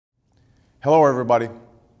Hello, everybody.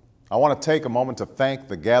 I want to take a moment to thank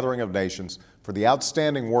the Gathering of Nations for the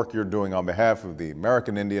outstanding work you're doing on behalf of the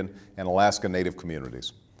American Indian and Alaska Native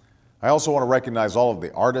communities. I also want to recognize all of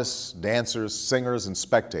the artists, dancers, singers, and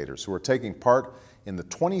spectators who are taking part in the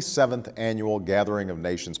 27th Annual Gathering of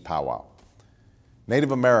Nations PowWow.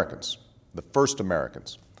 Native Americans, the first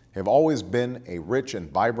Americans, have always been a rich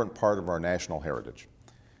and vibrant part of our national heritage.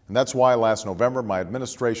 And that's why last November, my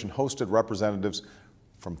administration hosted representatives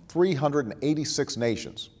from 386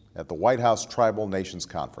 nations at the White House Tribal Nations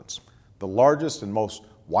Conference, the largest and most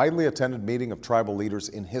widely attended meeting of tribal leaders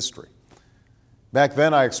in history. Back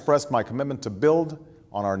then, I expressed my commitment to build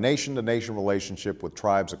on our nation-to-nation relationship with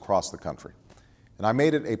tribes across the country. And I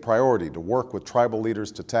made it a priority to work with tribal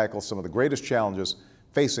leaders to tackle some of the greatest challenges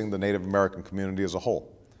facing the Native American community as a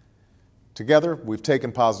whole. Together, we've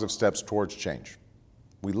taken positive steps towards change.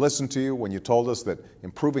 We listened to you when you told us that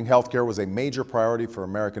improving health care was a major priority for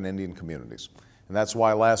American Indian communities. And that's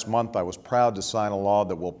why last month I was proud to sign a law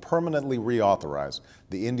that will permanently reauthorize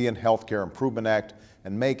the Indian Health Care Improvement Act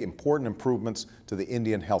and make important improvements to the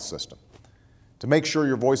Indian health system. To make sure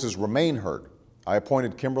your voices remain heard, I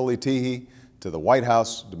appointed Kimberly Teehee to the White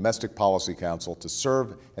House Domestic Policy Council to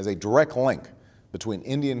serve as a direct link between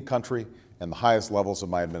Indian country and the highest levels of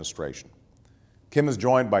my administration. Kim is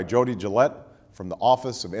joined by Jody Gillette from the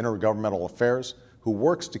Office of Intergovernmental Affairs, who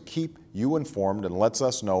works to keep you informed and lets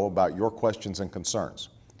us know about your questions and concerns,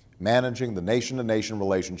 managing the nation-to-nation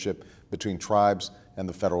relationship between tribes and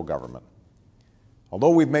the federal government.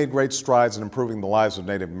 Although we've made great strides in improving the lives of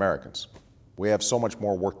Native Americans, we have so much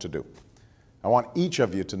more work to do. I want each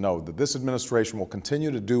of you to know that this administration will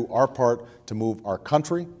continue to do our part to move our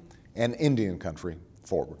country and Indian country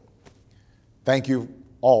forward. Thank you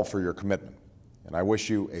all for your commitment, and I wish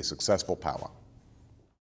you a successful PowWow.